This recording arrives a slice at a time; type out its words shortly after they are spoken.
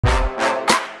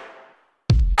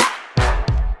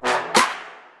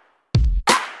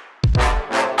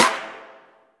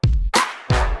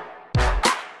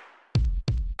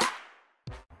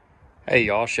Hey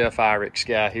y'all, Chef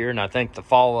IrixGuy here, and I think the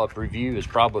follow-up review is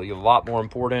probably a lot more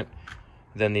important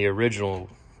than the original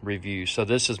review. So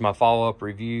this is my follow-up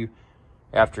review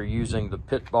after using the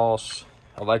Pit Boss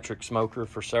electric smoker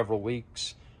for several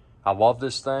weeks. I love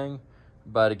this thing,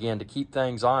 but again, to keep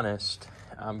things honest,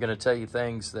 I'm going to tell you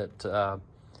things that,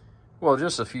 well,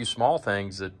 just a few small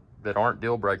things that aren't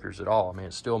deal breakers at all. I mean,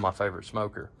 it's still my favorite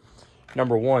smoker.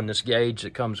 Number one, this gauge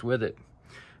that comes with it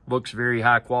looks very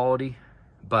high quality,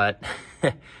 but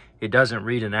it doesn't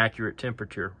read an accurate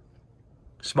temperature.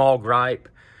 Small gripe,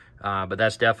 but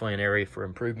that's definitely an area for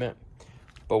improvement.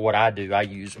 But what I do, I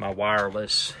use my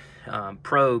wireless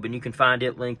probe, and you can find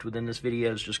it linked within this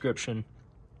video's description,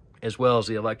 as well as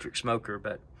the electric smoker.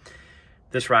 But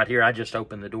this right here, I just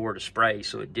opened the door to spray,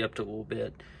 so it dipped a little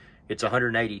bit. It's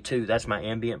 182, that's my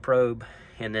ambient probe,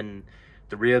 and then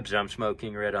the ribs that I'm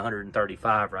smoking are at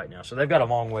 135 right now, so they've got a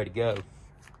long way to go.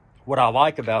 What I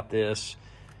like about this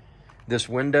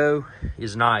window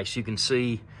is nice. You can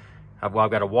see I've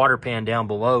got a water pan down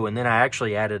below, and then I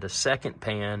actually added a second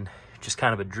pan, just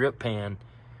kind of a drip pan,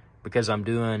 because I'm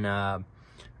doing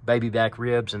baby back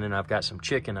ribs, and then I've got some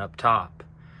chicken up top.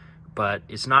 But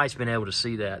it's nice being able to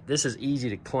see that. This is easy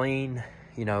to clean.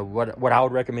 You know, what I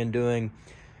would recommend doing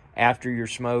after your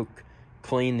smoke,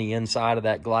 clean the inside of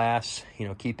that glass, you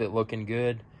know, keep it looking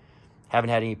good. Haven't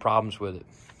had any problems with it.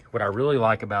 What I really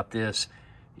like about this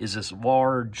is this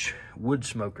large wood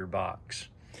smoker box,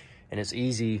 and it's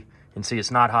easy, and see,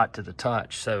 it's not hot to the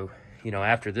touch. So, you know,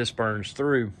 after this burns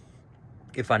through,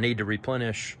 if I need to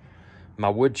replenish my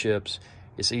wood chips,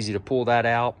 it's easy to pull that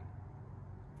out,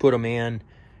 put them in,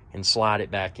 and slide it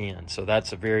back in. So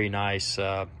that's a very nice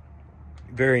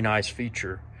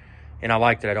feature. And I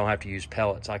like that I don't have to use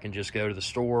pellets. I can just go to the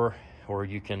store, or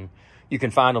you can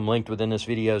find them linked within this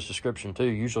video's description too.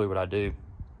 Usually what I do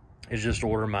is just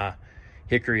order my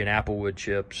hickory and applewood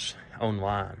chips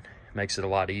online. Makes it a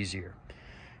lot easier.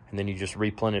 And then you just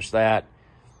replenish that.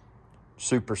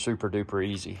 Super, super duper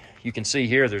easy. You can see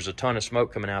here there's a ton of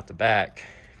smoke coming out the back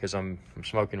because I'm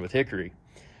smoking with hickory.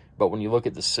 But when you look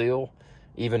at the seal,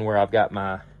 even where I've got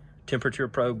my temperature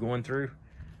probe going through,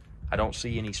 I don't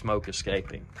see any smoke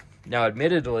escaping. Now,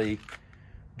 admittedly,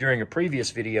 during a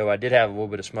previous video, I did have a little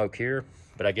bit of smoke here,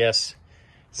 but I guess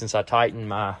since I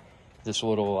tightened this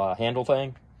little handle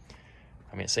thing,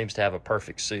 I mean, it seems to have a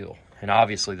perfect seal. And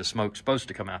obviously the smoke's supposed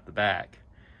to come out the back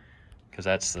because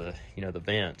that's the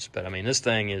vents. But I mean, this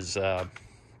thing is,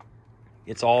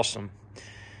 it's awesome.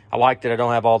 I like that I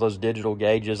don't have all those digital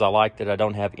gauges. I like that I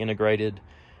don't have integrated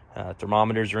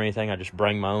thermometers or anything. I just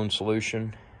bring my own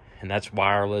solution, and that's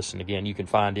wireless. And again, you can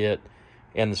find it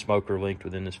and the smoker linked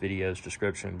within this video's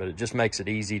description, but it just makes it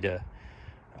easy to,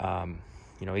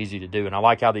 easy to do. And I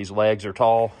like how these legs are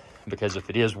tall, because if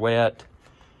it is wet,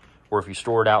 or if you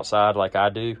store it outside like I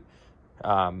do,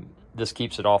 this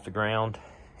keeps it off the ground.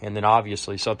 And then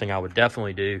obviously something I would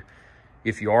definitely do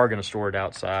if you are going to store it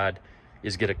outside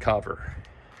is get a cover.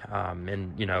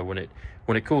 And you know, when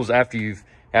it cools after you've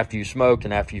smoked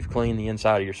and after you've cleaned the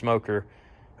inside of your smoker,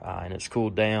 and it's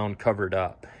cooled down, cover it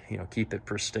up. You know, keep it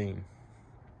pristine.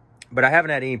 But I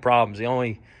haven't had any problems. The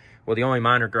only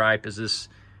minor gripe is this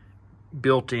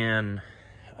built-in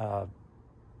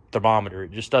thermometer.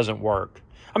 It just doesn't work.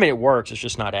 I mean, it works, it's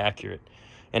just not accurate.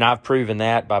 And I've proven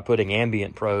that by putting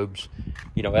ambient probes,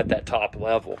 you know, at that top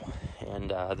level. And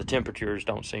the temperatures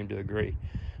don't seem to agree.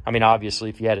 I mean, obviously,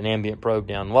 if you had an ambient probe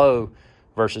down low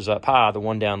versus up high, the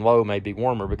one down low may be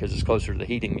warmer because it's closer to the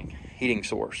heating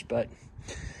source. But,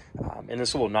 and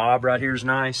this little knob right here is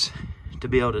nice to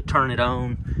be able to turn it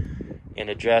on and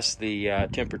adjust the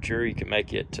temperature. You can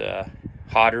make it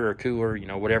hotter or cooler, you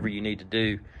know, whatever you need to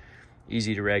do.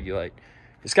 Easy to regulate.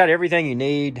 It's got everything you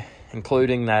need,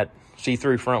 including that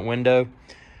see-through front window,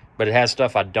 but it has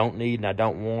stuff I don't need and I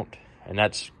don't want, and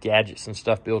that's gadgets and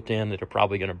stuff built in that are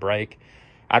probably going to break.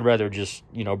 I'd rather just,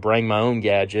 you know, bring my own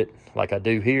gadget like I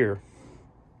do here,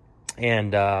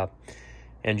 and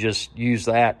just use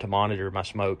that to monitor my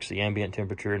smokes, the ambient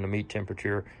temperature and the meat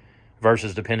temperature,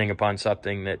 versus depending upon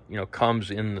something that, you know, comes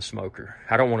in the smoker.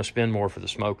 I don't want to spend more for the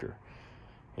smoker.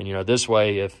 And, you know, this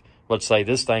way, if, let's say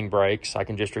this thing breaks, I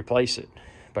can just replace it.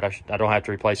 But I don't have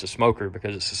to replace a smoker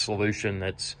because it's a solution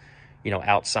that's, you know,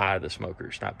 outside of the smoker.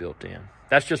 It's not built in.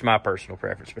 That's just my personal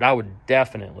preference. But I would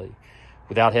definitely,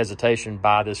 without hesitation,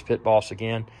 buy this Pit Boss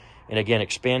again. And again,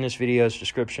 expand this video's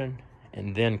description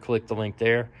and then click the link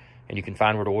there, and you can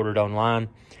find where to order it online.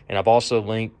 And I've also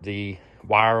linked the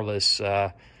wireless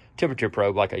temperature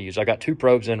probe like I use. I got two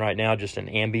probes in right now, just an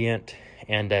ambient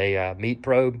and a meat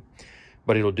probe,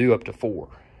 but it'll do up to 4.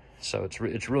 So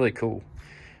it's really cool.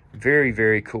 Very,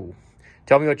 very cool.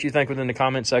 Tell me what you think within the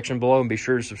comment section below, and be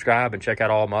sure to subscribe and check out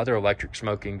all my other electric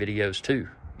smoking videos too.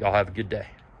 Y'all have a good day.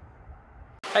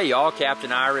 Hey y'all, Captain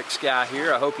IrixGuy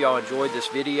here. I hope y'all enjoyed this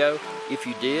video. If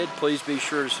you did, please be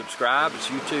sure to subscribe. It's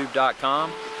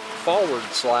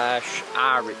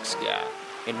youtube.com/IrixGuy.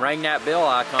 And ring that bell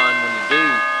icon when you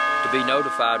do to be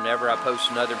notified whenever I post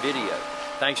another video.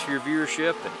 Thanks for your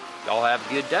viewership, and y'all have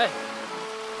a good day.